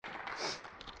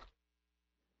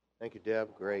Thank you,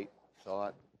 Deb. Great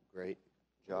thought, great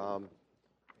job.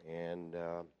 And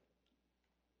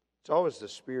it's always the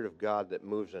Spirit of God that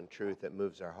moves in truth, that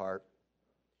moves our heart.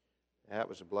 That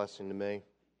was a blessing to me.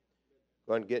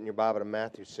 Go ahead and get in your Bible to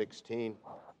Matthew 16.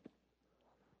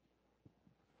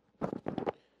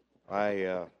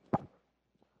 I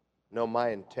know my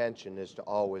intention is to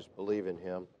always believe in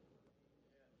Him.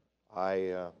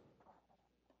 I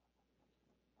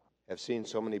have seen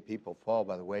so many people fall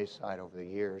by the wayside over the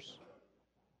years.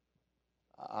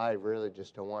 I really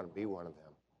just don't want to be one of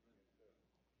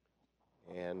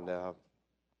them. And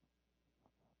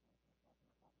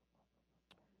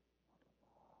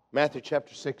Matthew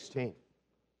chapter 16.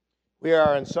 We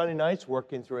are on Sunday nights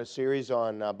working through a series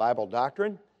on Bible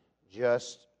doctrine,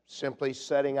 just simply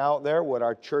setting out there what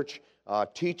our church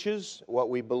teaches, what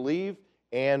we believe,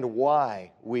 and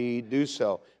why we do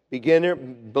so.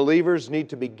 Believers need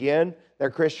to begin their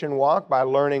Christian walk by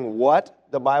learning what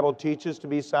the Bible teaches to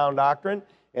be sound doctrine.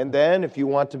 And then, if you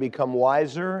want to become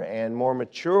wiser and more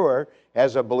mature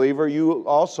as a believer, you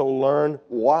also learn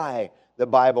why the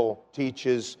Bible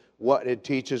teaches what it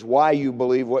teaches, why you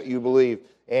believe what you believe.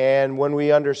 And when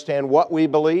we understand what we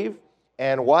believe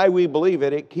and why we believe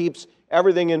it, it keeps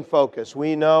everything in focus.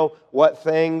 We know what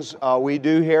things we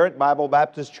do here at Bible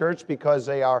Baptist Church because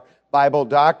they are Bible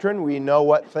doctrine. We know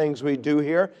what things we do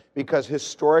here because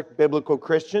historic biblical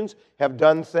Christians have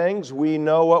done things. We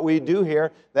know what we do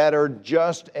here that are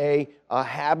just a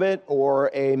habit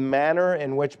or a manner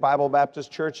in which Bible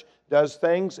Baptist Church does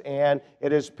things, and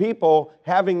it is people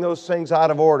having those things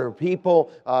out of order, people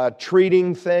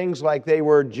treating things like they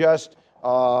were just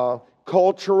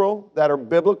cultural that are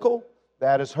biblical.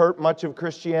 That has hurt much of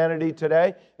Christianity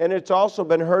today, and it's also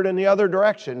been hurt in the other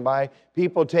direction by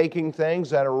people taking things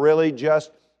that are really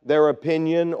just their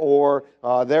opinion or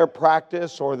their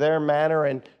practice or their manner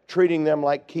and treating them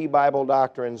like key Bible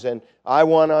doctrines. And I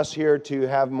want us here to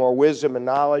have more wisdom and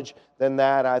knowledge than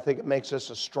that. I think it makes us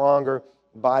a stronger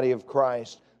body of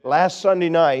Christ. Last Sunday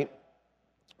night,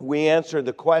 we answered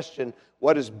the question,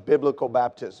 what is biblical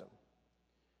baptism?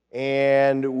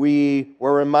 And we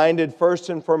were reminded first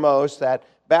and foremost that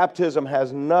baptism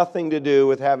has nothing to do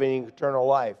with having eternal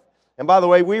life. And by the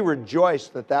way, we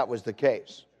rejoiced that that was the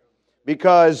case.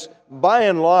 Because by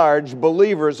and large,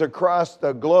 believers across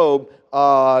the globe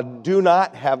do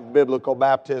not have biblical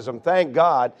baptism. Thank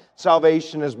God,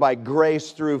 salvation is by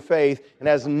grace through faith and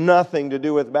has nothing to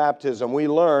do with baptism. We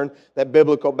learn that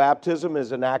biblical baptism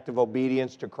is an act of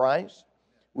obedience to Christ.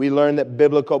 We learn that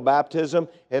biblical baptism,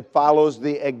 it follows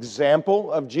the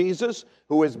example of Jesus,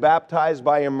 who was baptized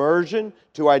by immersion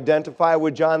to identify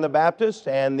with John the Baptist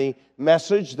and the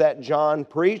message that John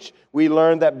preached. We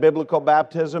learn that biblical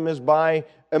baptism is by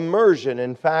immersion.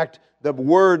 In fact, the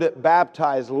word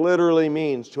baptize literally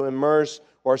means to immerse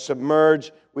or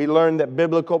submerge. We learn that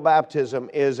biblical baptism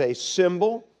is a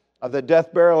symbol of the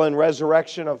death, burial, and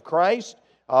resurrection of Christ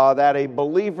that a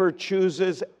believer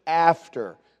chooses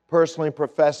after personally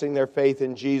professing their faith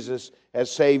in Jesus as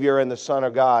Savior and the Son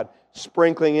of God.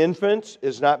 Sprinkling infants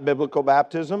is not biblical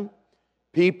baptism.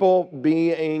 People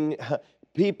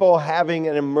having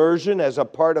an immersion as a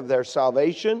part of their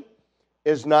salvation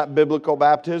is not biblical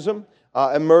baptism.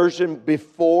 Immersion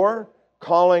before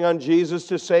calling on Jesus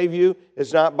to save you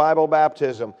is not Bible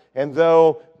baptism. And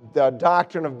though the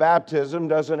doctrine of baptism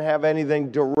doesn't have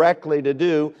anything directly to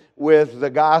do with the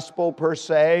gospel per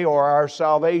se or our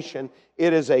salvation,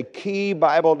 it is a key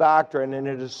Bible doctrine, and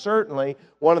it is certainly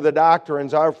one of the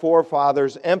doctrines our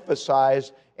forefathers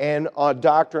emphasized and a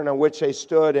doctrine on which they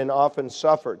stood and often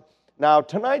suffered. Now,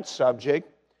 tonight's subject,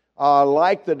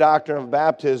 like the doctrine of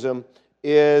baptism,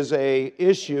 is an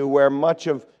issue where much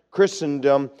of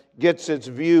Christendom gets its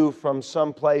view from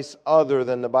someplace other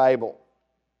than the Bible.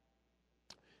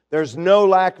 There's no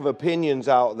lack of opinions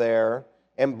out there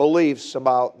and beliefs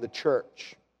about the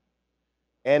church.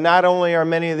 And not only are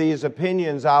many of these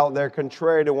opinions out there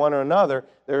contrary to one another,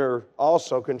 they're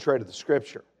also contrary to the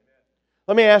Scripture.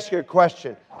 Let me ask you a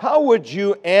question. How would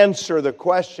you answer the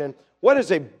question, what is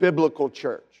a biblical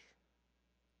church?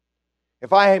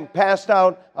 If I passed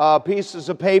out pieces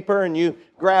of paper and you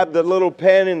grabbed the little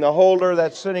pen in the holder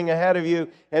that's sitting ahead of you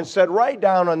and said, write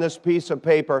down on this piece of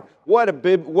paper, what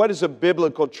is a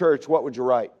biblical church, what would you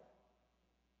write?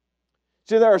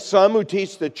 See, there are some who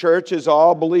teach the church is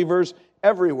all believers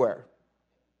everywhere.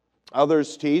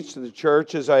 Others teach the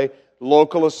church is a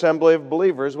local assembly of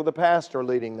believers with a pastor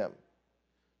leading them.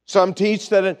 Some teach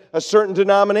that a certain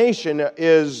denomination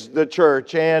is the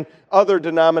church and other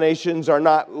denominations are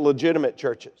not legitimate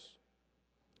churches.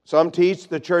 Some teach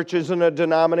the church isn't a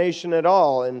denomination at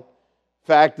all. In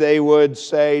fact, they would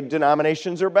say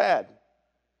denominations are bad.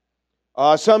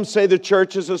 Some say the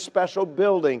church is a special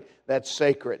building that's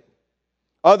sacred.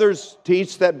 Others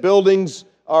teach that buildings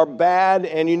are bad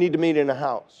and you need to meet in a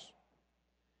house.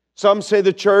 Some say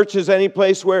the church is any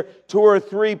place where 2 or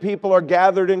 3 people are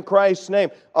gathered in Christ's name.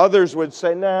 Others would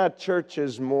say, nah, church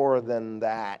is more than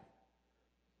that.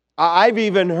 I've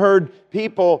even heard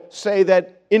people say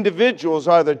that individuals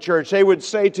are the church. They would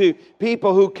say to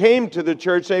people who came to the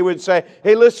church, they would say,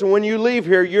 hey, listen, when you leave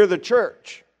here, you're the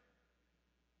church.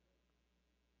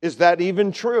 Is that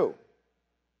even true?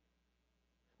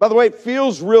 By the way, it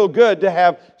feels real good to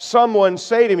have someone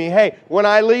say to me, hey, when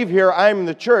I leave here, I'm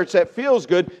the church. That feels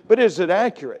good, but is it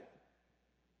accurate?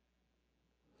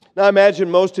 Now, I imagine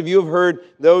most of you have heard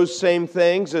those same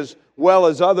things as well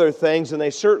as other things, and they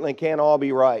certainly can't all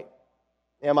be right.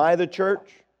 Am I the church?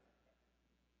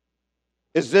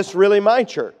 Is this really my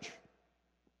church?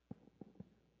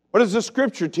 What does the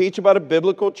Scripture teach about a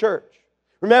biblical church?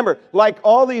 Remember, like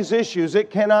all these issues,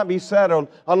 it cannot be settled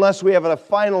unless we have a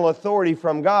final authority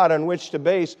from God on which to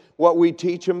base what we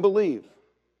teach and believe.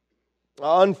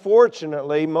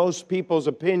 Unfortunately, most people's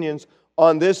opinions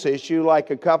on this issue, like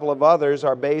a couple of others,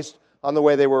 are based on the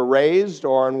way they were raised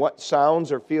or on what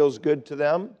sounds or feels good to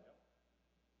them.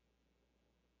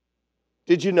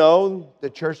 Did you know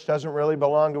the church doesn't really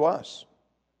belong to us?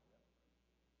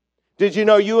 Did you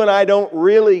know you and I don't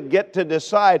really get to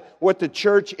decide what the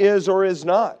church is or is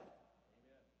not?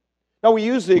 Now, we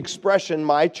use the expression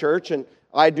my church, and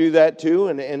I do that too,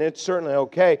 and it's certainly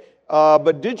okay.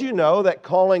 But did you know that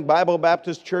calling Bible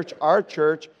Baptist Church our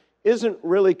church isn't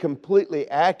really completely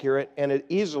accurate, and it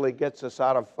easily gets us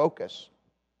out of focus?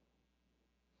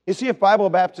 You see, if Bible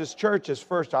Baptist Church is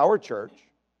first our church,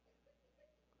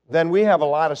 then we have a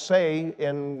lot of say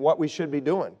in what we should be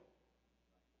doing.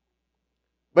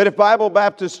 But if Bible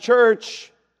Baptist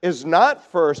Church is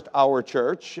not first our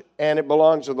church and it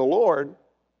belongs to the Lord,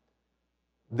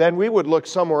 then we would look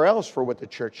somewhere else for what the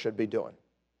church should be doing.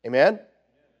 Amen?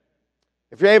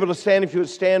 If you're able to stand, if you would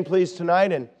stand, please,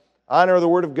 tonight in honor of the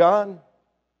Word of God.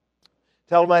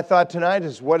 Tell my thought tonight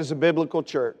is, what is a biblical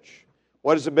church?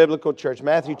 What is a biblical church?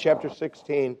 Matthew chapter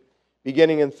 16,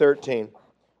 beginning in 13.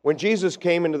 When Jesus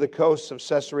came into the coasts of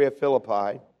Caesarea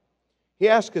Philippi, He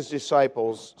asked His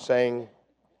disciples, saying,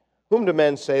 whom do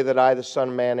men say that I, the Son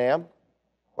of Man, am?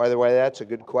 By the way, that's a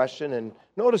good question. And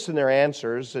notice in their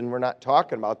answers, and we're not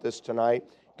talking about this tonight,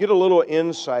 get a little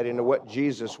insight into what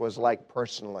Jesus was like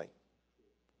personally.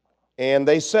 And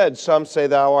they said, some say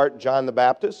thou art John the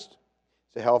Baptist.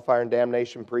 He's a hellfire and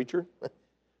damnation preacher.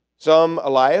 Some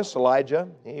Elias, Elijah.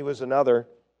 He was another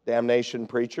damnation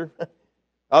preacher.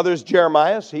 Others,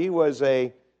 Jeremiah. He was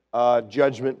a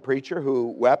judgment preacher who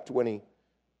wept when he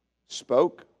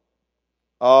spoke.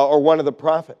 Or one of the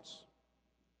prophets.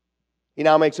 He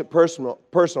now makes it personal.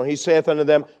 He saith unto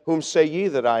them, whom say ye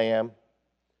that I am?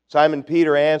 Simon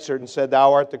Peter answered and said,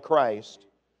 thou art the Christ,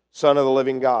 Son of the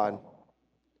living God.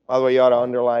 By the way, you ought to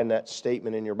underline that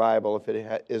statement in your Bible if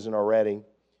it isn't already.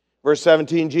 Verse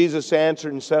 17, Jesus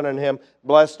answered and said unto him,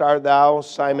 blessed art thou,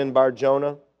 Simon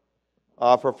Bar-Jonah,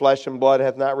 for flesh and blood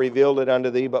hath not revealed it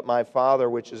unto thee, but my Father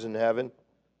which is in heaven.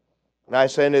 And I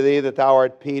say unto thee that thou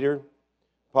art Peter.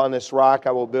 Upon this rock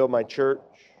I will build my church.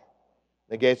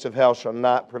 The gates of hell shall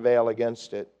not prevail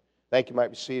against it. Thank you. You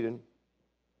might be seated.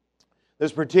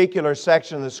 This particular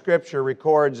section of the Scripture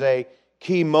records a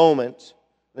key moment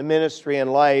in the ministry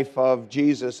and life of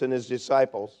Jesus and His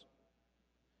disciples.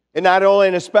 It not only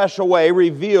in a special way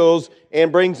reveals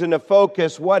and brings into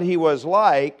focus what He was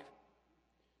like.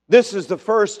 This is the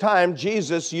first time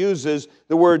Jesus uses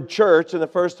the word church and the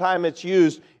first time it's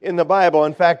used in the Bible.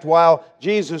 In fact, while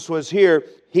Jesus was here,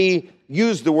 He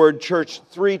used the word church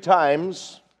 3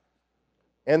 times,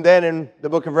 and then in the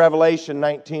book of Revelation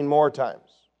 19 more times.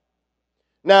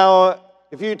 Now,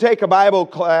 if you take a Bible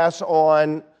class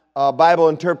on Bible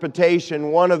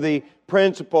interpretation, one of the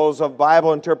principles of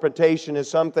Bible interpretation is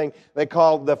something they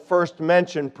call the first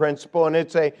mention principle, and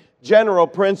it's a general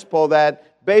principle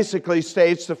that basically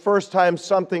states the first time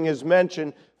something is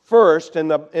mentioned first in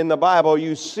the Bible,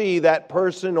 you see that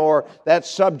person or that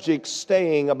subject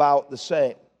staying about the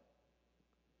same.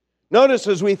 Notice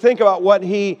as we think about what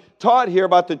He taught here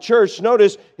about the church,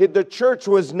 notice the church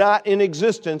was not in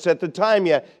existence at the time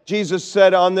yet. Jesus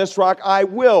said, on this rock I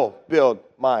will build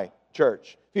my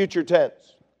church. Future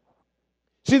tense.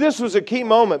 See, this was a key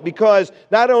moment because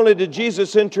not only did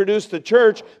Jesus introduce the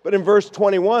church, but in verse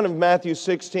 21 of Matthew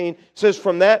 16, it says,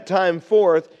 from that time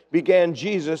forth began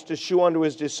Jesus to shew unto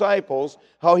His disciples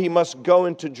how He must go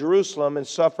into Jerusalem and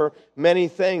suffer many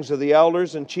things of the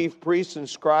elders and chief priests and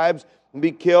scribes and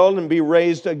be killed and be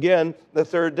raised again the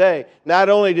third day. Not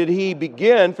only did he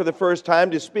begin for the first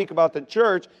time to speak about the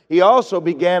church, he also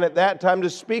began at that time to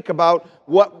speak about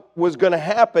what was going to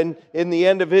happen in the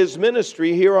end of his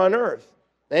ministry here on earth.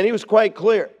 And he was quite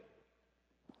clear.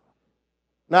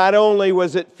 Not only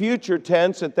was it future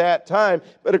tense at that time,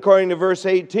 but according to verse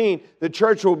 18, the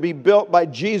church will be built by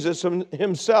Jesus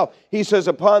himself. He says,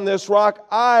 upon this rock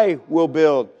I will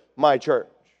build my church.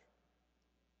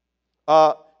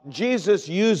 Jesus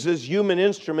uses human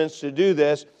instruments to do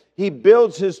this. He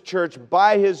builds his church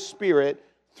by his Spirit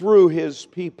through his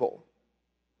people.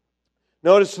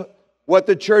 Notice what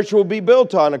the church will be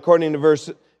built on according to verse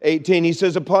 18. He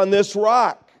says, upon this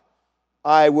rock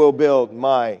I will build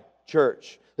my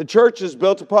church. The church is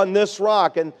built upon this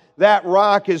rock, and that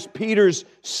rock is Peter's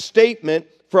statement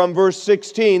from verse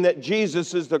 16 that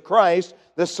Jesus is the Christ,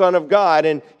 the Son of God.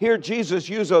 And here Jesus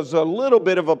uses a little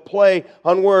bit of a play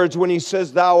on words when he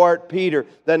says, thou art Peter.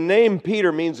 The name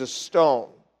Peter means a stone.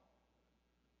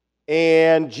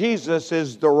 And Jesus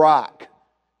is the rock.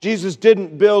 Jesus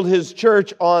didn't build his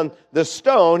church on the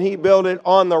stone. He built it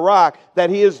on the rock.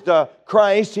 That he is the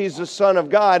Christ. He's the Son of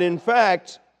God. In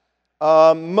fact,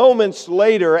 moments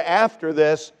later after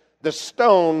this, the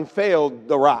stone failed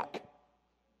the rock.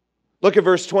 Look at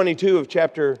verse 22 of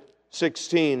chapter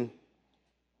 16.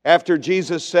 After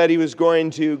Jesus said he was going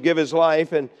to give his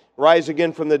life and rise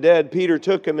again from the dead, Peter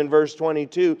took him in verse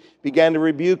 22, began to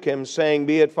rebuke him, saying,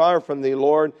 be it far from thee,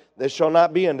 Lord, this shall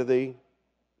not be unto thee.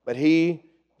 But he,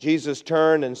 Jesus,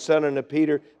 turned and said unto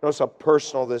Peter, notice how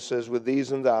personal this is with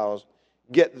these and thous,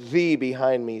 get thee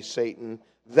behind me, Satan.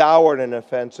 Thou art an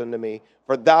offense unto me,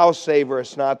 for thou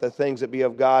savorest not the things that be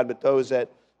of God, but those that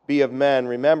be of men.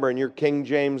 Remember, in your King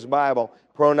James Bible,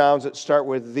 pronouns that start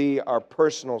with thee are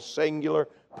personal singular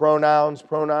pronouns.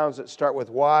 Pronouns that start with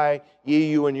Y,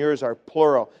 ye, you, and yours are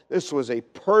plural. This was a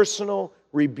personal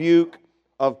rebuke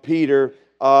of Peter.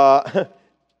 The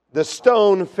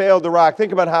stone failed the rock.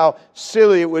 Think about how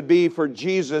silly it would be for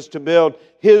Jesus to build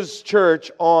his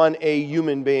church on a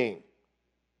human being.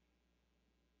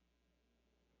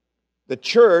 The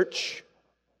church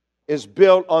is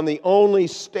built on the only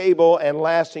stable and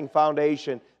lasting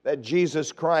foundation that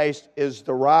Jesus Christ is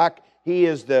the rock. He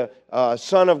is the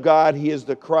Son of God. He is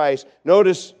the Christ.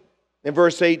 Notice in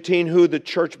verse 18 who the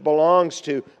church belongs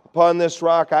to. Upon this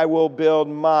rock I will build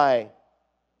my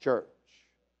church.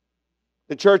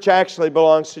 The church actually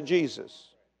belongs to Jesus.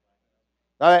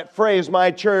 Now that phrase,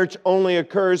 my church, only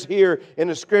occurs here in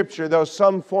the Scripture, though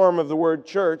some form of the word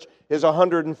church is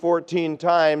 114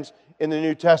 times in the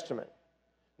New Testament.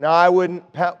 Now I wouldn't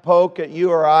poke at you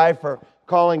or I for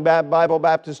calling Bible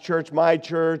Baptist Church my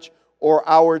church or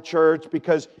our church,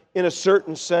 because in a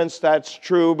certain sense that's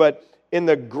true, but in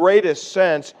the greatest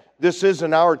sense, this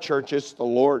isn't our church, it's the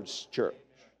Lord's church.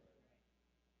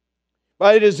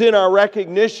 But it is in our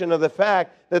recognition of the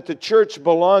fact that the church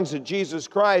belongs to Jesus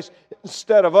Christ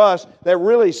instead of us that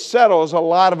really settles a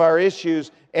lot of our issues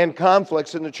and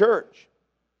conflicts in the church.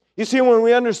 You see, when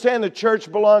we understand the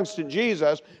church belongs to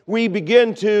Jesus, we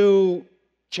begin to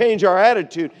change our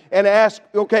attitude and ask,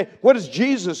 okay, what does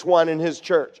Jesus want in his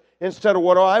church instead of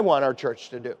what do I want our church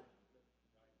to do?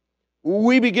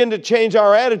 We begin to change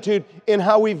our attitude in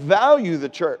how we value the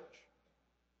church.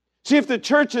 See, if the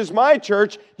church is my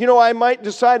church, I might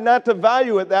decide not to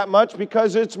value it that much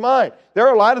because it's mine. There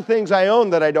are a lot of things I own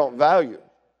that I don't value.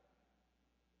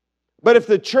 But if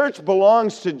the church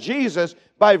belongs to Jesus,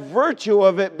 by virtue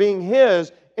of it being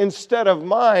his instead of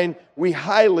mine, we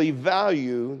highly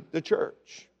value the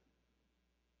church.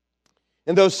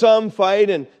 And though some fight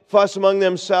and fuss among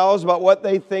themselves about what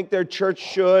they think their church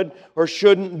should or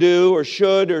shouldn't do or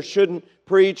should or shouldn't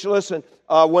preach, listen,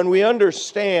 when we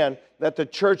understand that the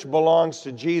church belongs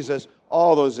to Jesus,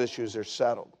 all those issues are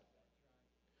settled.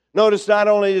 Notice not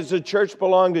only does the church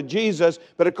belong to Jesus,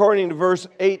 but according to verse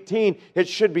 18, it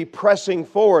should be pressing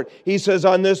forward. He says,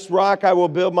 on this rock I will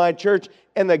build my church,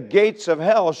 and the gates of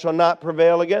hell shall not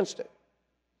prevail against it.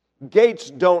 Gates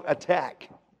don't attack.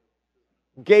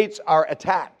 Gates are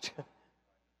attacked.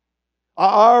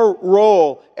 Our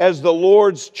role as the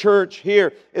Lord's church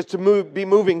here is to be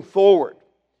moving forward.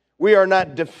 We are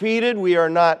not defeated. We are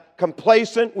not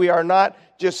complacent. We are not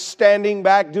just standing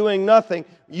back doing nothing.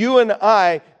 You and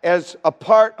I, as a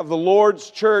part of the Lord's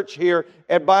church here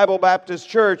at Bible Baptist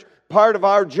Church, part of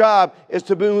our job is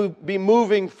to be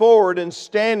moving forward and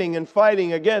standing and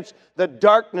fighting against the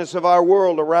darkness of our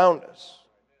world around us.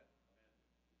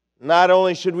 Not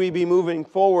only should we be moving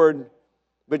forward,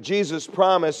 but Jesus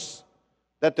promised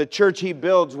that the church he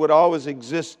builds would always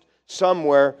exist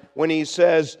somewhere when he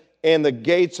says, and the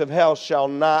gates of hell shall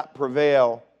not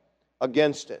prevail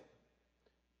against it.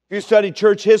 If you study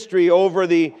church history over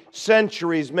the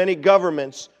centuries, many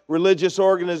governments, religious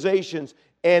organizations,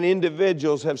 and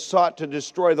individuals have sought to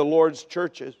destroy the Lord's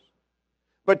churches.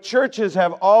 But churches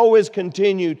have always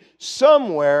continued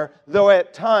somewhere, though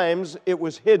at times it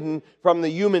was hidden from the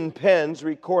human pens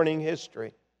recording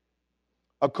history.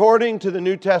 According to the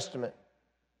New Testament,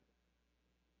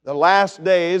 the last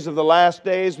days of the last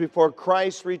days before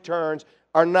Christ returns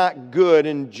are not good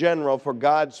in general for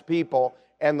God's people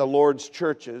and the Lord's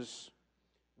churches.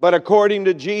 But according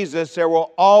to Jesus, there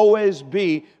will always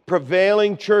be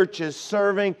prevailing churches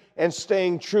serving and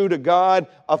staying true to God,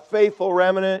 a faithful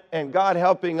remnant, and God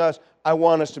helping us. I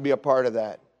want us to be a part of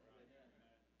that.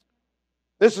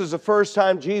 This is the first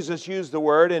time Jesus used the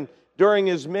word, and during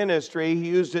His ministry, He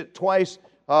used it twice,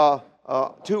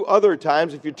 two other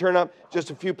times. If you turn up just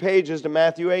a few pages to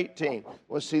Matthew 18,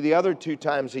 we'll see the other two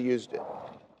times He used it.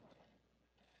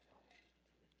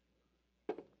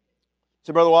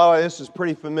 So, Brother Wally, this is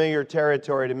pretty familiar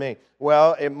territory to me.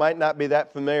 Well, it might not be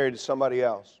that familiar to somebody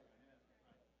else.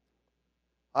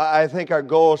 I think our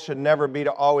goal should never be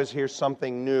to always hear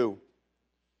something new.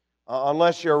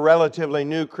 Unless you're a relatively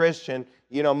new Christian,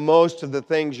 most of the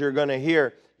things you're going to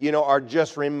hear, are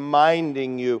just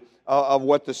reminding you of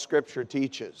what the Scripture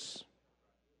teaches.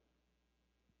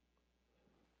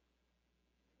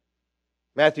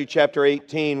 Matthew chapter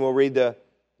 18, we'll read the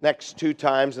next two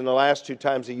times, and the last two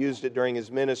times He used it during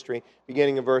His ministry.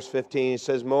 Beginning in verse 15, He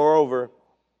says, "Moreover,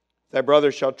 if thy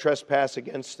brother shall trespass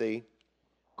against thee,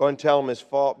 go and tell him his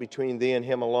fault between thee and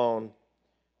him alone.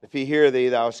 If he hear thee,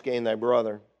 thou hast gained thy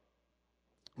brother.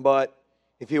 But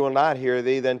if he will not hear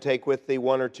thee, then take with thee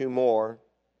one or two more,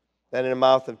 that in the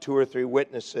mouth of two or three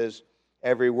witnesses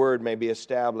every word may be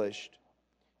established.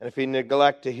 And if he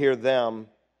neglect to hear them,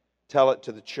 tell it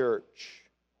to the church.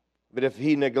 But if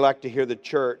he neglect to hear the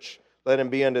church, let him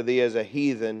be unto thee as a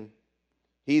heathen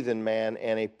man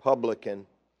and a publican."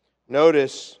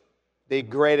 Notice the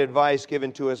great advice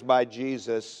given to us by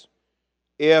Jesus.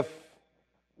 If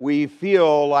we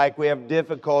feel like we have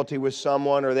difficulty with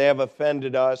someone or they have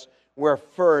offended us, we're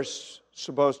first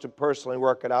supposed to personally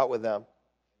work it out with them.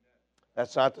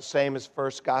 That's not the same as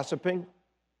first gossiping.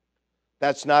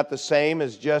 That's not the same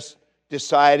as just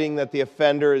deciding that the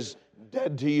offender is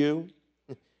dead to you.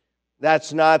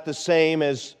 That's not the same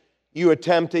as you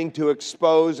attempting to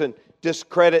expose and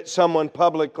discredit someone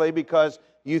publicly because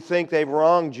you think they've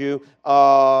wronged you.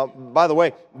 By the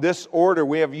way, this order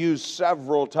we have used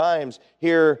several times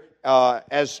here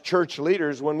as church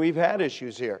leaders when we've had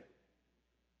issues here.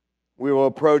 We will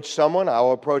approach someone. I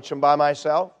will approach them by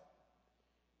myself.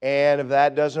 And if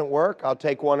that doesn't work, I'll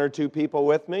take one or two people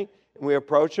with me, and we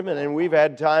approach them. And then we've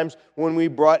had times when we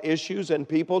brought issues and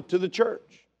people to the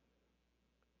church.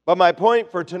 But my point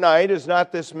for tonight is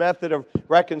not this method of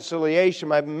reconciliation.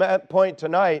 My point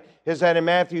tonight is that in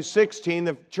Matthew 16,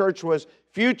 the church was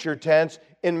future tense.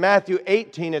 In Matthew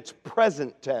 18, it's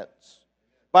present tense.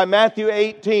 By Matthew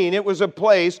 18, it was a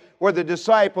place where the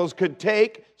disciples could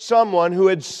take someone who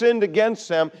had sinned against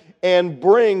them and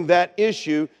bring that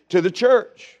issue to the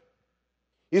church.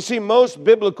 You see, most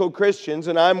biblical Christians,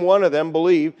 and I'm one of them,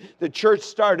 believe the church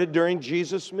started during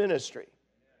Jesus' ministry.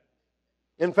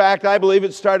 In fact, I believe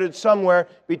it started somewhere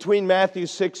between Matthew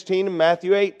 16 and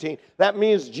Matthew 18. That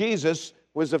means Jesus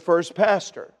was the first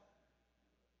pastor.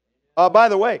 By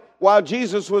the way, while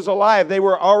Jesus was alive, they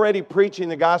were already preaching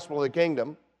the gospel of the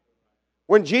kingdom.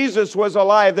 When Jesus was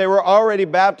alive, they were already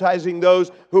baptizing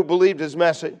those who believed His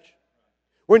message.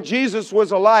 When Jesus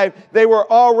was alive, they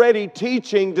were already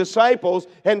teaching disciples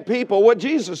and people what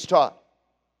Jesus taught.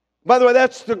 By the way,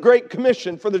 that's the Great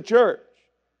Commission for the church.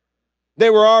 They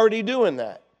were already doing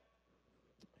that.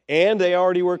 And they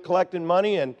already were collecting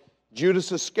money, and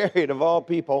Judas Iscariot, of all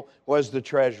people, was the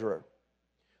treasurer.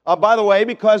 By the way,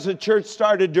 because the church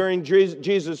started during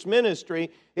Jesus' ministry,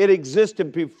 it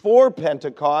existed before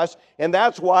Pentecost, and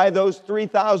that's why those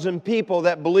 3,000 people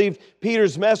that believed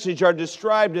Peter's message are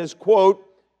described as, quote,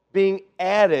 being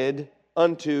added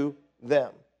unto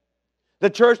them. The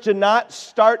church did not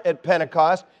start at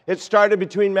Pentecost. It started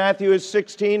between Matthew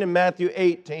 16 and Matthew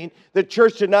 18. The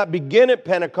church did not begin at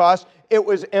Pentecost. It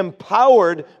was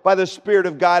empowered by the Spirit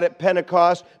of God at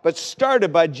Pentecost, but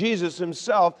started by Jesus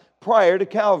Himself prior to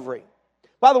Calvary.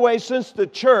 By the way, since the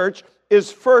church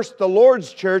is first the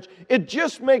Lord's church, it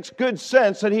just makes good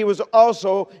sense that He was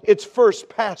also its first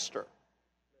pastor.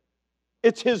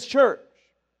 It's His church.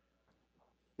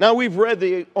 Now, we've read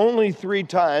the only 3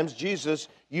 times Jesus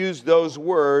used those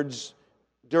words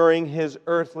during His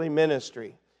earthly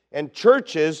ministry. And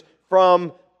churches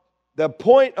from the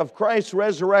point of Christ's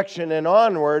resurrection and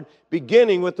onward,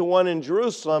 beginning with the one in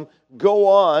Jerusalem, go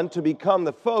on to become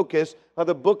the focus of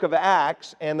the book of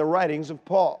Acts and the writings of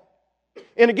Paul.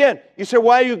 And again, you say,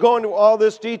 why are you going to all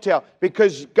this detail?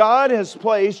 Because God has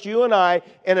placed you and I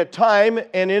in a time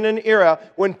and in an era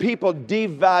when people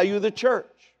devalue the church.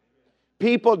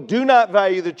 People do not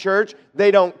value the church. They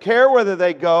don't care whether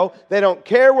they go. They don't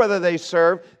care whether they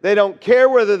serve. They don't care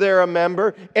whether they're a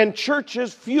member. And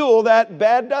churches fuel that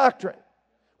bad doctrine.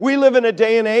 We live in a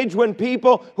day and age when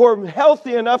people who are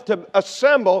healthy enough to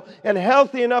assemble and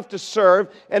healthy enough to serve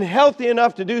and healthy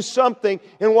enough to do something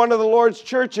in one of the Lord's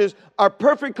churches are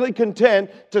perfectly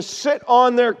content to sit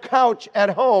on their couch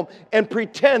at home and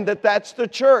pretend that that's the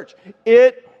church.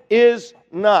 It is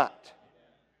not.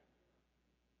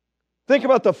 Think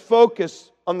about the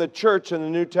focus on the church in the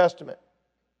New Testament.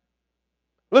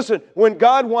 Listen, when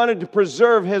God wanted to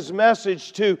preserve His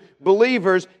message to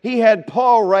believers, He had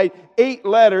Paul write 8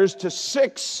 letters to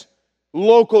 6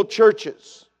 local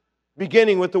churches,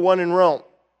 beginning with the one in Rome.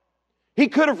 He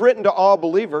could have written to all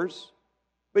believers,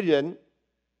 but He didn't.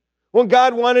 When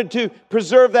God wanted to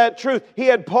preserve that truth, He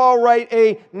had Paul write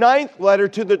a 9th letter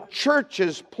to the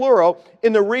churches, plural,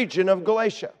 in the region of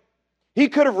Galatia. He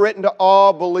could have written to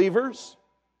all believers,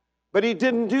 but He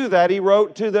didn't do that. He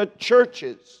wrote to the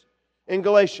churches in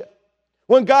Galatia.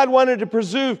 When God wanted to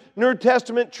preserve New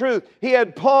Testament truth, He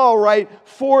had Paul write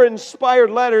 4 inspired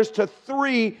letters to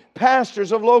 3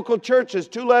 pastors of local churches.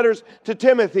 2 letters to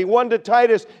Timothy, 1 to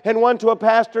Titus, and 1 to a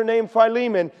pastor named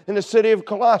Philemon in the city of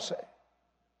Colossae.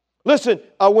 Listen,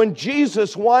 when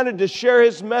Jesus wanted to share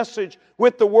His message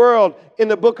with the world in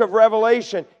the book of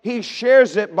Revelation, He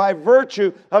shares it by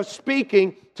virtue of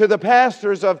speaking to the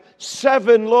pastors of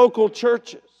 7 local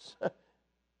churches.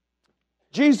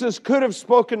 Jesus could have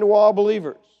spoken to all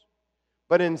believers,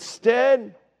 but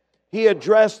instead, He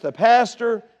addressed the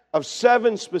pastor of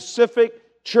 7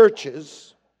 specific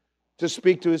churches to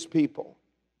speak to His people.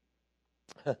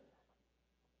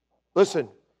 Listen,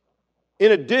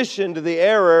 in addition to the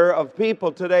error of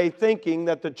people today thinking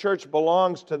that the church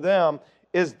belongs to them,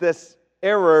 is this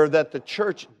error that the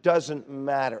church doesn't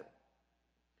matter.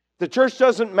 If the church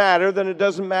doesn't matter, then it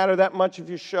doesn't matter that much if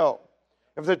you show.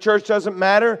 If the church doesn't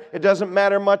matter, it doesn't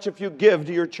matter much if you give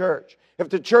to your church. If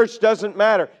the church doesn't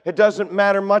matter, it doesn't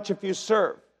matter much if you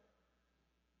serve.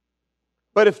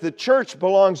 But if the church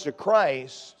belongs to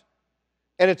Christ,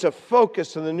 and it's a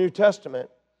focus in the New Testament,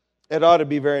 it ought to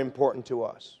be very important to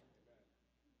us.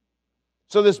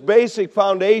 So this basic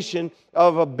foundation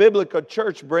of a biblical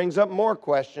church brings up more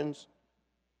questions.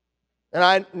 And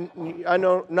I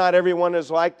know not everyone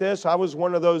is like this. I was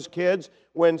one of those kids,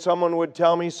 when someone would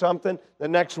tell me something, the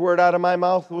next word out of my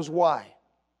mouth was why.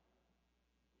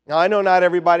 Now, I know not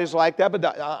everybody's like that,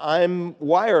 but I'm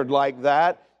wired like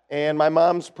that. And my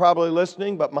mom's probably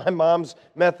listening, but my mom's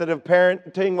method of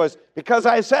parenting was, because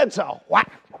I said so. Why?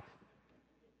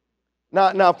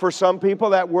 Now, for some people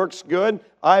that works good.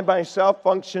 I myself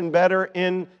function better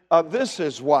in this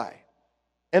is why.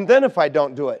 And then if I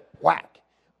don't do it, whack.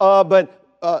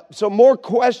 So more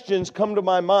questions come to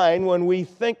my mind when we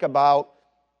think about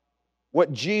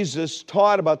what Jesus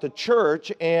taught about the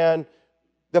church and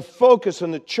the focus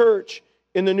on the church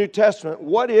in the New Testament.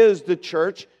 What is the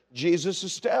church Jesus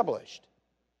established?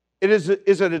 Is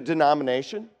it a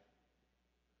denomination?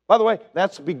 By the way,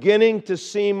 that's beginning to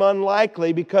seem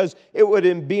unlikely because it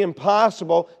would be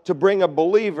impossible to bring a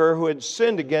believer who had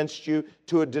sinned against you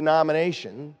to a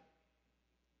denomination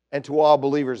and to all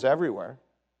believers everywhere.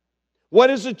 What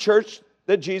is the church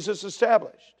that Jesus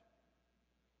established?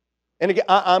 And again,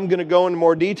 I'm going to go into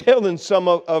more detail than some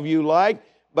of you like,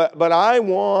 but I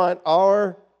want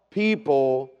our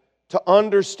people to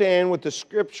understand what the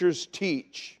Scriptures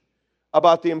teach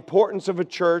about the importance of a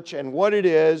church and what it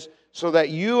is, so that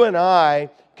you and I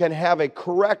can have a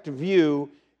correct view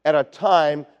at a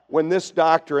time when this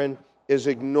doctrine is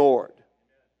ignored.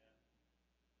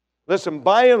 Listen,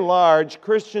 by and large,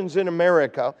 Christians in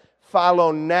America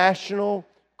follow national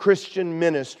Christian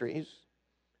ministries.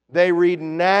 They read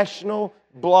national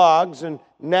blogs and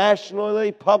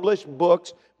nationally published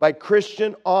books by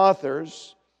Christian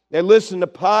authors. They listen to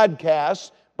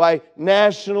podcasts by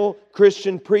national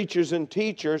Christian preachers and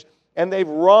teachers, and they've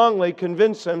wrongly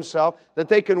convinced themselves that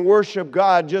they can worship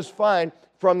God just fine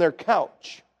from their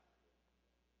couch.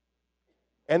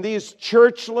 And these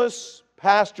churchless,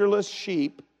 pastorless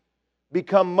sheep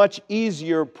become much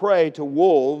easier prey to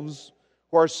wolves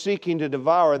who are seeking to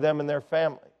devour them and their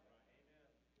family.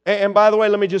 And by the way,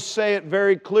 let me just say it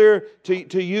very clear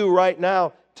to you right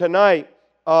now, tonight.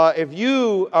 If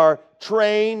you are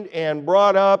trained and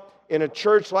brought up in a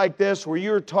church like this where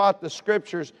you're taught the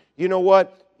Scriptures, you know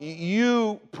what?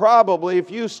 you probably, if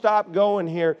you stop going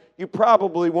here, you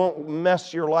probably won't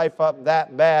mess your life up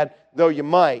that bad, though you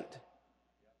might.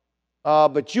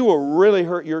 But you will really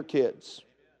hurt your kids.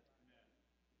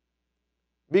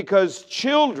 Because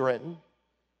children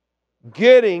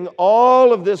getting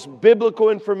all of this biblical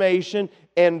information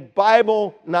and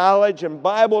Bible knowledge and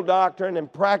Bible doctrine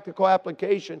and practical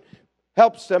application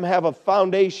helps them have a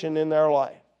foundation in their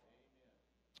life.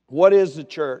 What is the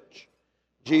church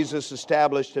Jesus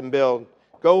established and built?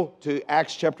 Go to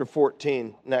Acts chapter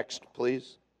 14 next,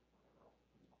 please.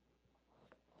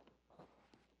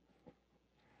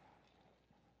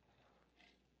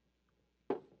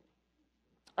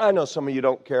 I know some of you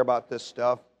don't care about this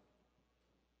stuff,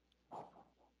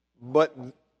 but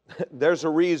there's a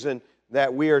reason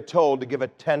that we are told to give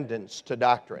attendance to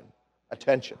doctrine.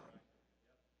 Attention.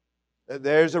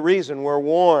 There's a reason we're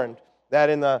warned that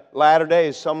in the latter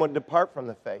days some would depart from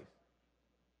the faith.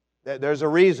 There's a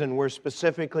reason we're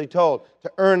specifically told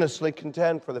to earnestly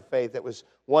contend for the faith that was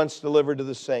once delivered to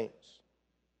the saints.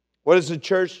 What is the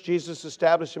church Jesus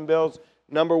established and builds?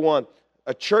 Number one,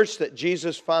 a church that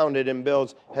Jesus founded and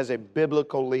builds has a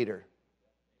biblical leader.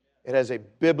 It has a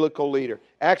biblical leader.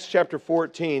 Acts chapter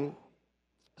 14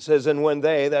 says, and when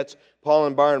they, that's Paul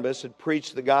and Barnabas, had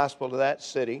preached the gospel to that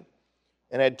city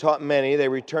and had taught many, they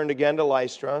returned again to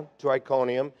Lystra, to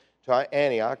Iconium, to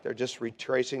Antioch. They're just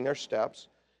retracing their steps,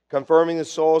 confirming the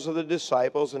souls of the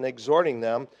disciples and exhorting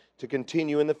them to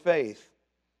continue in the faith,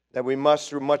 that we must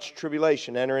through much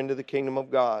tribulation enter into the kingdom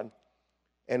of God.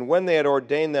 And when they had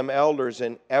ordained them elders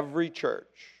in every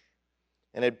church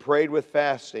and had prayed with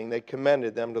fasting, they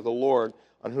commended them to the Lord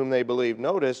on whom they believed.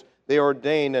 Notice, they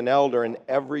ordained an elder in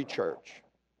every church.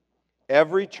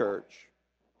 Every church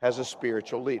has a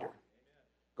spiritual leader.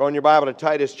 Go in your Bible to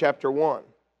Titus chapter 1.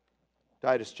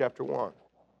 Titus chapter 1.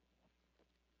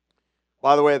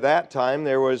 By the way, at that time,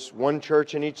 there was one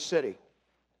church in each city.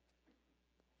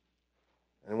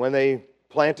 And when they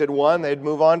planted one, they'd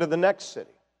move on to the next city.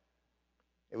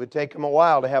 It would take them a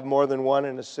while to have more than one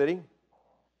in a city,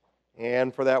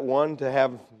 and for that one to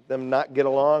have them not get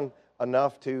along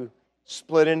enough to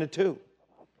split into two.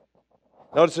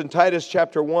 Notice in Titus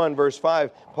chapter 1, verse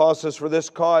 5, Paul says, for this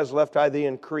cause left I thee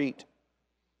in Crete,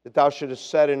 that thou shouldest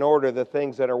set in order the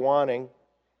things that are wanting,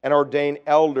 and ordain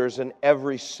elders in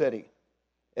every city,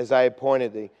 as I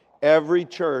appointed thee. Every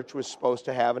church was supposed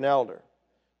to have an elder.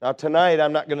 Now tonight,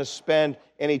 I'm not going to spend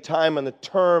any time on the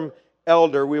term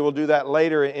elder. We will do that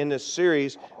later in this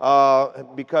series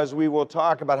because we will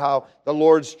talk about how the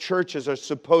Lord's churches are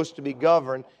supposed to be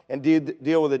governed and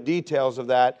deal with the details of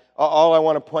that. All I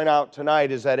want to point out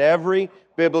tonight is that every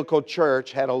biblical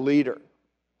church had a leader.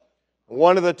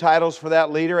 One of the titles for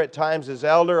that leader at times is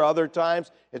elder, other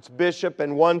times it's bishop,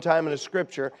 and one time in the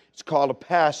Scripture it's called a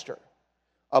pastor.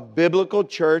 A biblical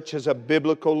church has a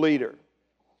biblical leader.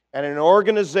 And an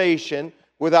organization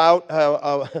without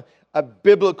a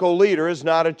biblical leader is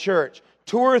not a church.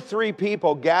 2 or 3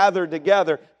 people gathered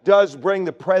together does bring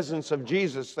the presence of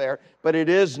Jesus there, but it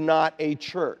is not a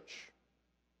church.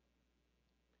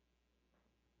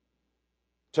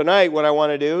 Tonight, what I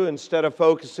want to do, instead of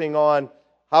focusing on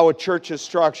how a church is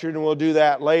structured, and we'll do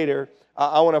that later,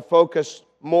 I want to focus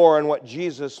more on what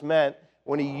Jesus meant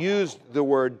when He used the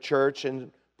word church and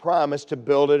promised to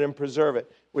build it and preserve it.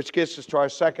 Which gets us to our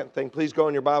second thing. Please go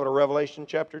in your Bible to Revelation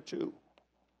chapter 2.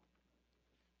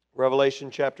 Revelation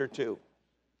chapter 2.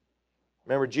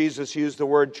 Remember, Jesus used the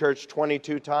word church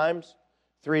 22 times,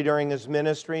 3 during His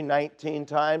ministry, 19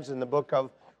 times in the book of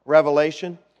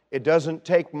Revelation. It doesn't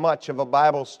take much of a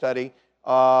Bible study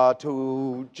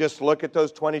to just look at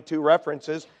those 22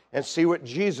 references and see what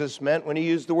Jesus meant when He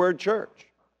used the word church.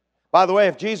 By the way,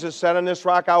 if Jesus said, on this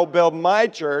rock I will build my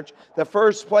church, the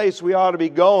first place we ought to be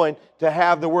going to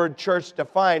have the word church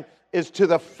defined is to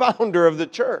the founder of the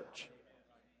church.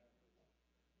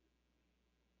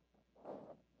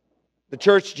 The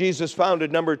church Jesus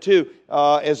founded, number 2,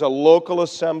 is a local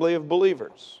assembly of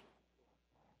believers.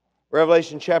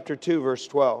 Revelation chapter 2, verse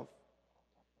 12.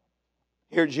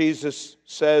 Here Jesus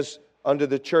says, unto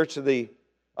the church of the,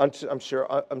 unto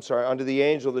the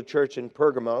angel of the church in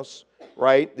Pergamos,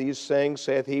 write these things,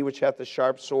 saith he which hath the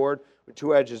sharp sword with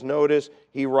 2 edges. Notice,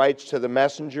 he writes to the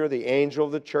messenger, the angel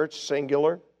of the church,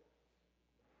 singular.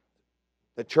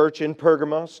 The church in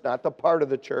Pergamos, not the part of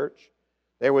the church.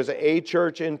 There was a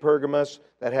church in Pergamos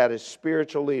that had a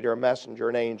spiritual leader, a messenger,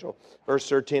 an angel. Verse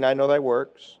 13, I know thy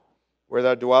works, where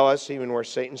thou dwellest, even where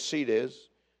Satan's seat is.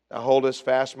 Thou holdest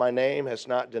fast my name, hast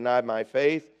not denied my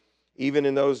faith, even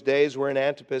in those days wherein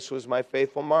Antipas was my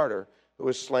faithful martyr, who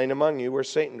was slain among you, where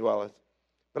Satan dwelleth.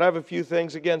 But I have a few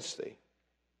things against thee.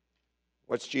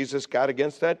 What's Jesus got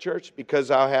against that church? Because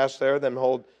thou hast there them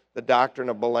hold the doctrine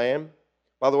of Balaam.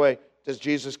 By the way, does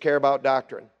Jesus care about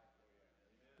doctrine?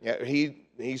 Yeah,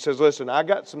 he says, listen, I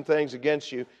got some things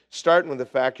against you, starting with the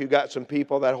fact you got some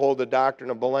people that hold the doctrine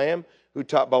of Balaam, who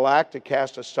taught Balak to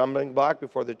cast a stumbling block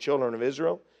before the children of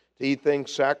Israel, to eat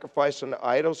things sacrificed unto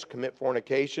idols, commit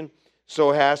fornication.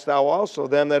 So hast thou also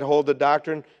them that hold the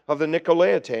doctrine of the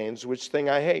Nicolaitanes, which thing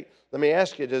I hate. Let me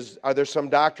ask you, are there some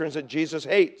doctrines that Jesus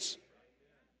hates?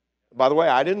 By the way,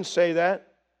 I didn't say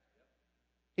that.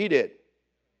 He did.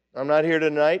 I'm not here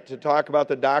tonight to talk about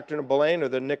the doctrine of Balaam or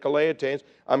the Nicolaitanes.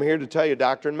 I'm here to tell you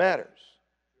doctrine matters.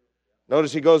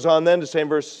 Notice he goes on then to say in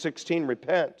verse 16,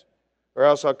 repent, or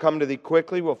else I'll come to thee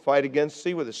quickly, will fight against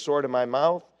thee with the sword of my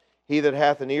mouth. He that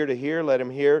hath an ear to hear, let him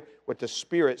hear what the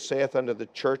Spirit saith unto the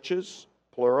churches,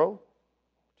 plural.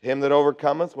 To him that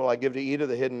overcometh will I give to eat of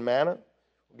the hidden manna.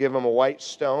 Will give him a white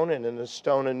stone, and in the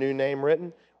stone a new name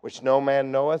written, which no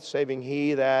man knoweth, saving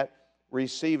he that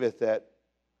receiveth it.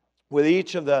 With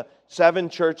each of the 7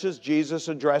 churches Jesus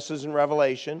addresses in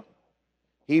Revelation,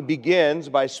 he begins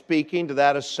by speaking to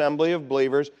that assembly of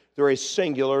believers through a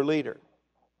singular leader.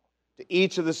 To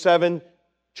each of the 7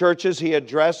 churches he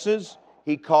addresses,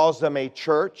 he calls them a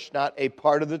church, not a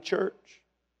part of the church.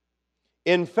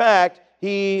 In fact,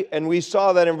 he, and we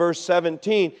saw that in verse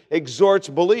 17, exhorts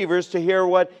believers to hear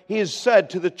what he has said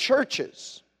to the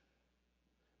churches.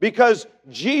 Because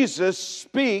Jesus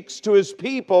speaks to his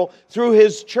people through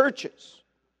his churches.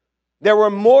 There were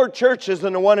more churches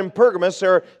than the one in Pergamos.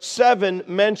 There are 7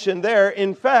 mentioned there.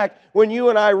 In fact, when you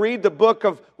and I read the book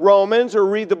of Romans or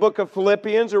read the book of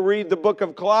Philippians or read the book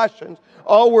of Colossians,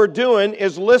 all we're doing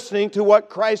is listening to what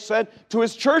Christ said to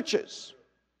his churches.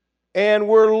 And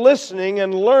we're listening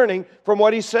and learning from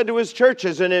what he said to his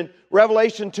churches. And in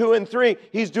Revelation 2 and 3,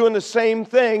 he's doing the same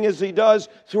thing as he does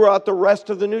throughout the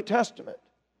rest of the New Testament.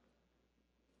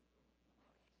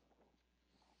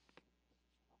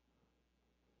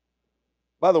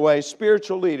 By the way,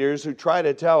 spiritual leaders who try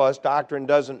to tell us doctrine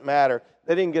doesn't matter,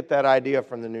 they didn't get that idea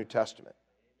from the New Testament.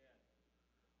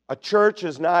 A church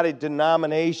is not a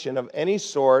denomination of any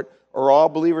sort or all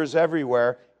believers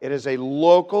everywhere. It is a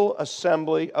local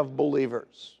assembly of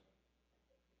believers.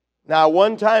 Now,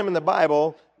 one time in the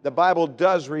Bible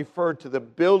does refer to the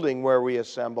building where we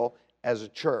assemble as a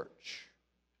church.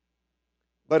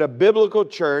 But a biblical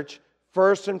church,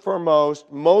 first and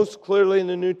foremost, most clearly in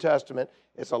the New Testament,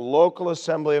 it's a local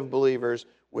assembly of believers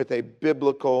with a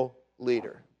biblical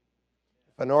leader.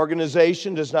 If an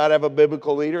organization does not have a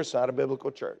biblical leader, it's not a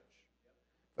biblical church.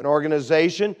 If an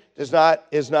organization is not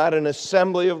an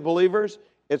assembly of believers,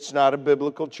 it's not a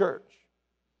biblical church.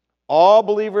 All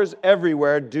believers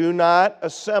everywhere do not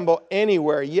assemble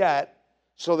anywhere yet,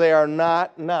 so they are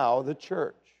not now the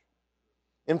church.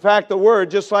 In fact, the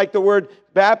word, just like the word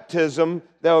baptism,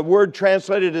 the word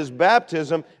translated as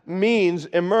baptism means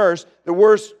immerse. The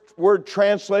word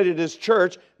translated as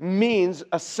church means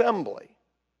assembly.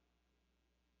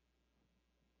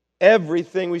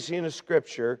 Everything we see in the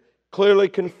Scripture clearly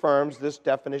confirms this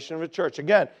definition of a church.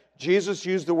 Again, Jesus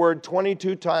used the word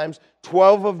 22 times.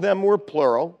 12 of them were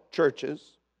plural,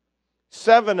 churches.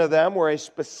 7 of them were a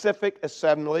specific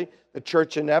assembly. The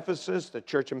church in Ephesus, the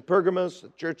church in Pergamos, the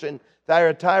church in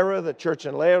Thyatira, the church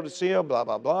in Laodicea, blah,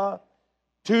 blah, blah.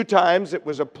 2 times it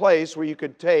was a place where you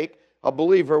could take a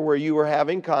believer where you were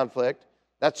having conflict.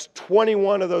 That's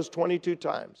 21 of those 22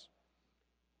 times.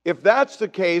 If that's the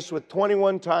case with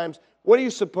 21 times, what do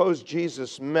you suppose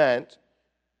Jesus meant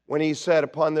when he said,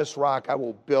 upon this rock I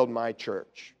will build my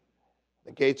church?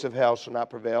 The gates of hell shall not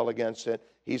prevail against it.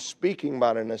 He's speaking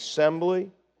about an assembly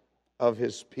of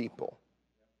his people.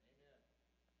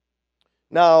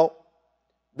 Now,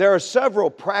 there are several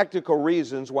practical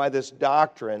reasons why this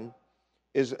doctrine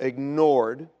is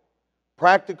ignored.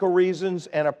 Practical reasons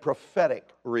and a prophetic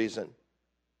reason.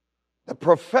 The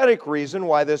prophetic reason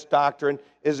why this doctrine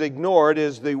is ignored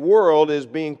is the world is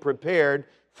being prepared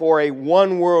for a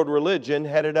one-world religion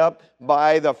headed up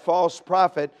by the false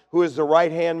prophet who is the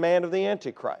right-hand man of the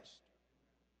Antichrist.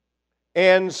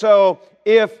 And so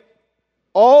if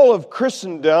all of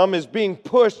Christendom is being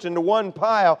pushed into one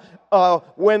pile,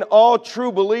 when all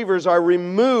true believers are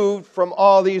removed from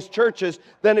all these churches,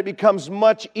 then it becomes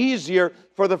much easier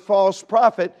for the false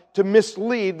prophet to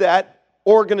mislead that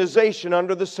organization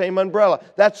under the same umbrella.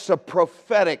 That's a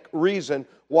prophetic reason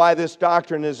why this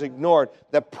doctrine is ignored.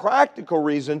 The practical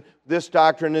reason this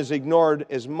doctrine is ignored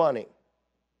is money.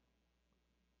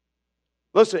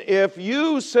 Listen, if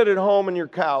you sit at home on your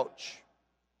couch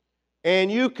and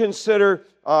you consider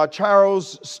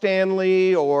Charles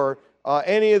Stanley or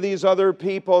any of these other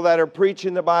people that are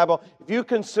preaching the Bible, if you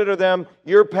consider them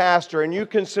your pastor and you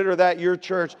consider that your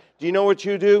church, do you know what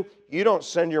you do? You don't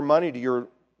send your money to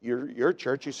your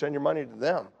church, you send your money to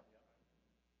them.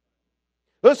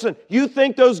 Listen, you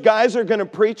think those guys are going to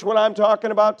preach what I'm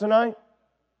talking about tonight?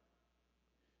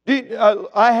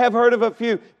 I have heard of a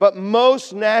few, but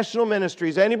most national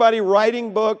ministries, anybody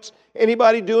writing books,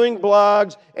 anybody doing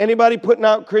blogs, anybody putting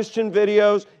out Christian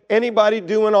videos, anybody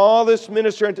doing all this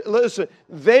ministry, listen,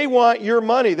 they want your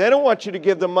money. They don't want you to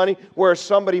give them money where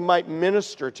somebody might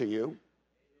minister to you.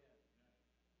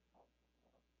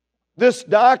 This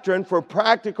doctrine, for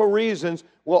practical reasons,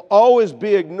 will always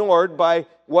be ignored by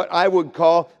what I would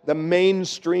call the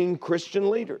mainstream Christian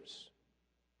leaders.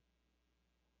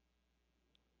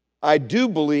 I do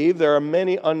believe there are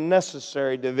many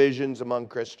unnecessary divisions among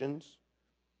Christians,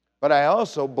 but I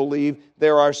also believe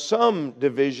there are some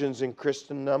divisions in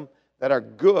Christendom that are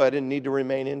good and need to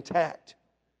remain intact,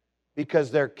 because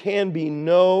there can be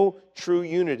no true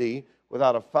unity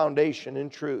without a foundation in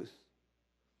truth.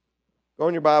 Go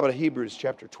in your Bible to Hebrews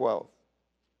chapter 12.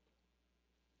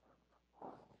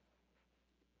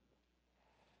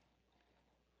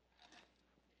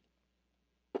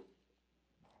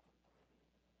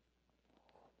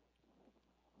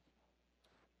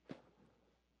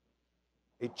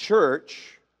 A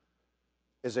church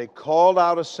is a called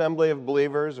out assembly of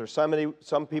believers, or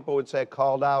some people would say a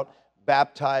called out,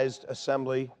 baptized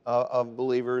assembly of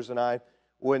believers, and I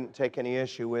wouldn't take any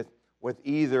issue with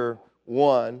either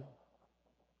one.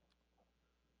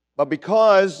 But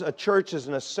because a church is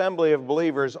an assembly of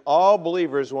believers, all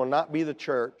believers will not be the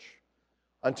church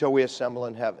until we assemble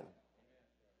in heaven.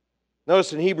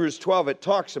 Notice in Hebrews 12, it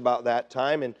talks about that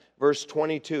time in verse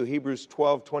 22. Hebrews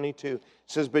 12:22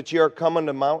 says, "But ye are come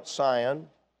unto Mount Sion,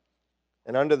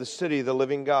 and unto the city of the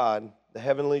living God, the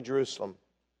heavenly Jerusalem,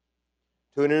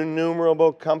 to an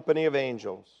innumerable company of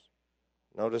angels."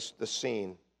 Notice the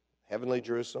scene. Heavenly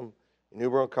Jerusalem,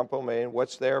 innumerable company of angels.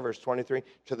 What's there? Verse 23.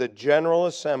 "To the general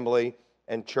assembly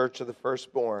and church of the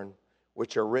firstborn,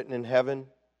 which are written in heaven,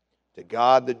 to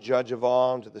God the judge of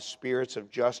all, and to the spirits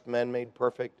of just men made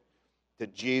perfect, to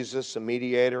Jesus, the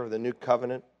mediator of the new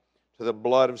covenant, to the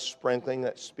blood of sprinkling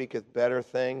that speaketh better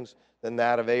things than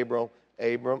that of Abram.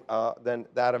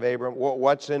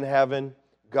 What's in heaven?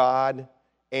 God,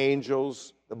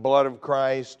 angels, the blood of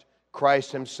Christ,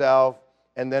 Christ Himself.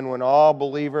 And then when all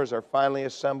believers are finally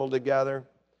assembled together,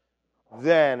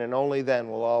 then and only then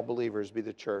will all believers be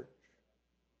the church.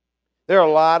 There are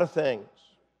a lot of things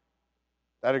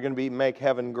that are going to make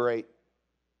heaven great.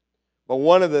 But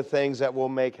one of the things that will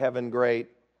make heaven great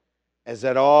is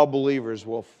that all believers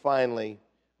will finally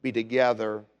be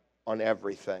together on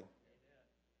everything.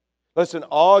 Listen,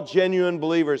 all genuine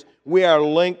believers, we are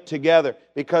linked together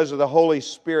because of the Holy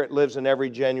Spirit lives in every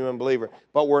genuine believer.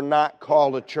 But we're not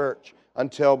called a church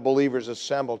until believers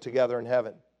assemble together in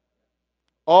heaven.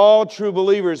 All true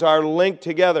believers are linked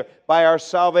together by our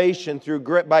salvation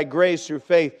by grace through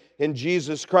faith in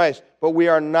Jesus Christ. But we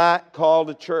are not called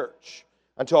a church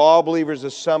until all believers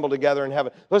assemble together in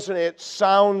heaven. Listen, it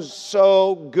sounds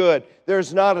so good.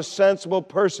 There's not a sensible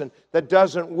person that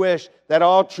doesn't wish that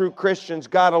all true Christians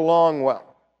got along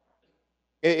well.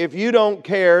 If you don't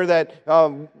care that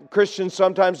Christians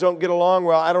sometimes don't get along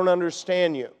well, I don't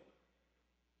understand you.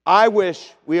 I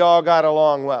wish we all got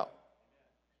along well.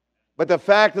 But the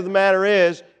fact of the matter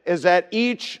is that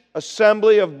each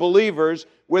assembly of believers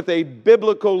with a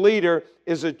biblical leader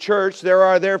is a church. There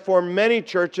are therefore many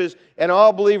churches, and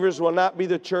all believers will not be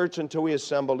the church until we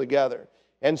assemble together.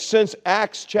 And since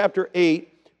Acts chapter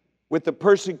 8, with the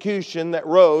persecution that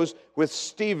rose with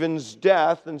Stephen's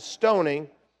death and stoning,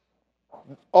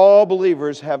 all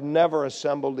believers have never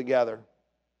assembled together.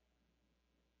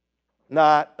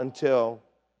 Not until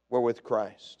we're with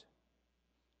Christ.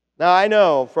 Now I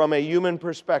know from a human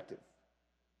perspective,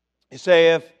 you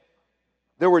say if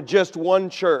there were just one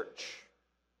church,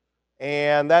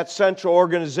 and that central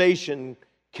organization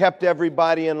kept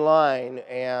everybody in line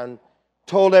and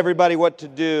told everybody what to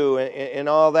do and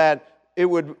all that, it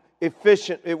would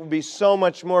be so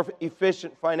much more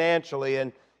efficient financially,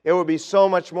 and it would be so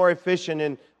much more efficient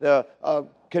in the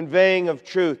conveying of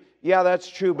truth. Yeah, that's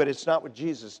true, but it's not what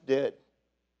Jesus did.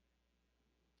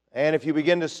 And if you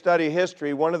begin to study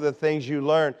history, one of the things you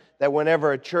learn that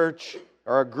whenever a church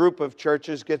or a group of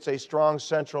churches gets a strong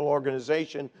central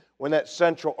organization, when that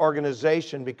central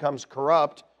organization becomes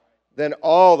corrupt, then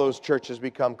all those churches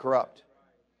become corrupt.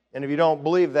 And if you don't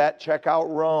believe that, check out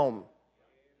Rome.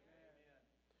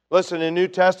 Listen, in New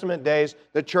Testament days,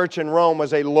 the church in Rome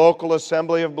was a local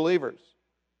assembly of believers.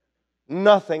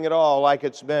 Nothing at all like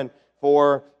it's been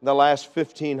for the last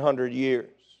 1,500 years.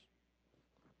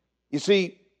 You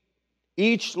see,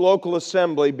 each local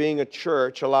assembly, being a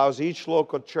church, allows each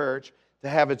local church to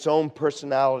have its own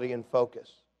personality and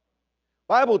focus.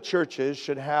 Bible churches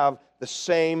should have the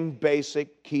same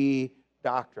basic key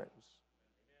doctrines.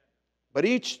 But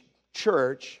each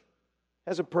church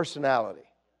has a personality.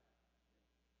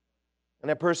 And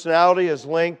that personality is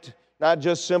linked not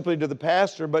just simply to the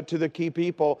pastor, but to the key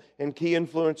people and key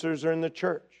influencers in the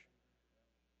church.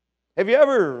 Have you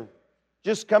ever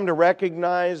just come to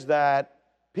recognize that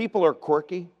people are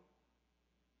quirky?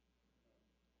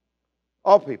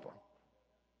 All people.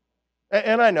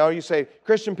 And I know you say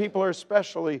Christian people are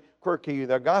especially quirky.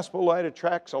 The gospel light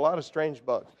attracts a lot of strange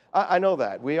bugs. I know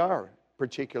that. We are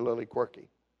particularly quirky.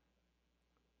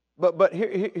 But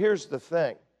here's the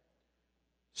thing.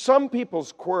 Some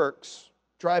people's quirks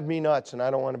drive me nuts and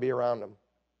I don't want to be around them.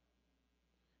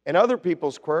 And other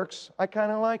people's quirks, I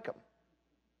kind of like them.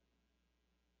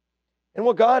 And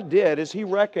what God did is He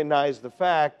recognized the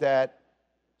fact that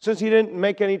since He didn't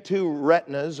make any two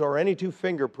retinas or any two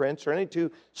fingerprints or any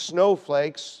two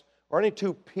snowflakes or any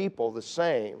two people the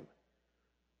same,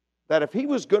 that if He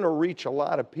was going to reach a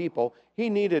lot of people, He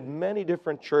needed many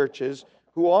different churches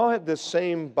who all had the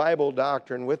same Bible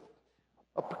doctrine with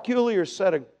a peculiar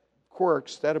set of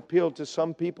quirks that appealed to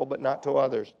some people but not to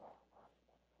others.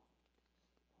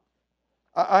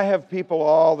 I have people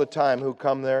all the time who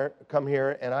come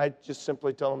here, and I just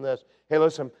simply tell them this. Hey,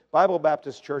 listen, Bible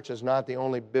Baptist Church is not the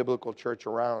only biblical church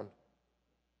around.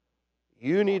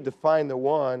 You need to find the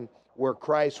one where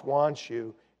Christ wants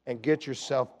you and get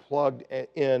yourself plugged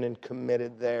in and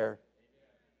committed there.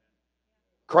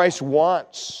 Christ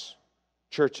wants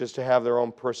churches to have their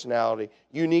own personality,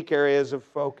 unique areas of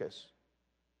focus.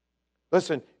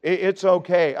 Listen, it's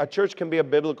okay. A church can be a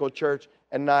biblical church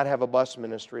and not have a bus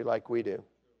ministry like we do.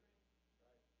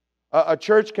 A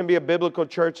church can be a biblical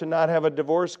church and not have a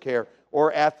divorce care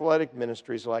or athletic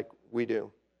ministries like we do.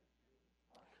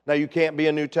 Now, you can't be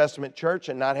a New Testament church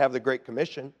and not have the Great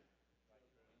Commission.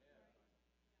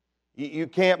 You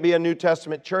can't be a New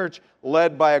Testament church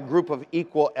led by a group of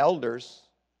equal elders.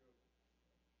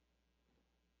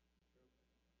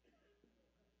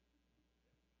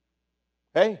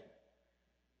 Hey,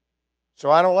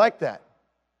 so I don't like that.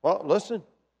 Well, listen,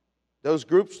 those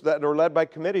groups that are led by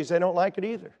committees, they don't like it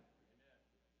either.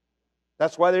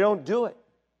 That's why they don't do it.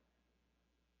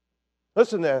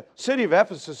 Listen, the city of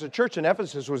Ephesus, the church in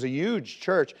Ephesus was a huge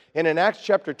church. And in Acts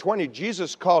chapter 20,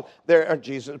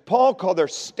 Paul called their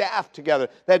staff together.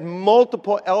 They had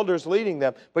multiple elders leading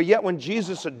them. But yet when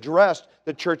Jesus addressed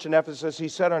the church in Ephesus, He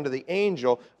said unto the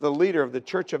angel, the leader of the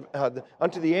church of,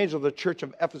 unto the angel of the church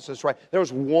of Ephesus, right? There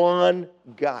was one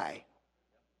guy.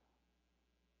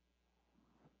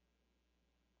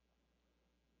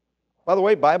 By the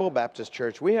way, Bible Baptist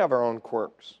Church, we have our own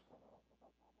quirks.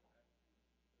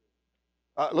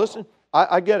 Listen,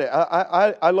 I get it.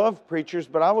 I love preachers,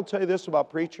 but I will tell you this about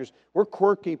preachers. We're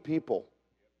quirky people.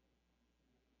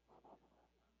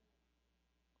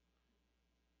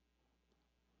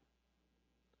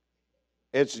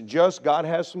 It's just God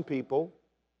has some people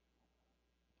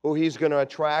who He's going to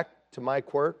attract to my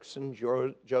quirks and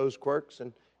Joe's quirks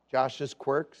and Josh's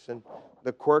quirks and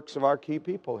the quirks of our key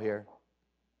people here.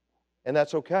 And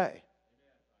that's okay.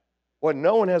 What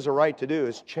no one has a right to do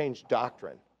is change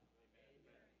doctrine.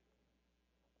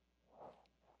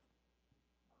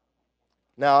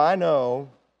 Now, I know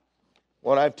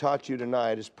what I've taught you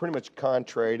tonight is pretty much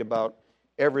contrary to about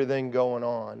everything going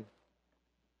on.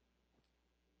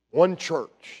 One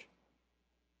church.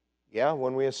 Yeah,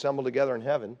 when we assemble together in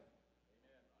heaven.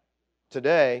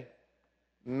 Today,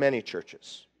 many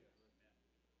churches.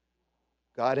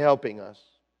 God helping us,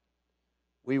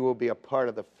 we will be a part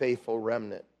of the faithful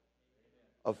remnant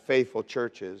of faithful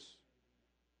churches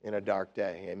in a dark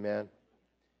day. Amen.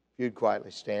 If you'd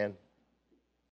quietly stand.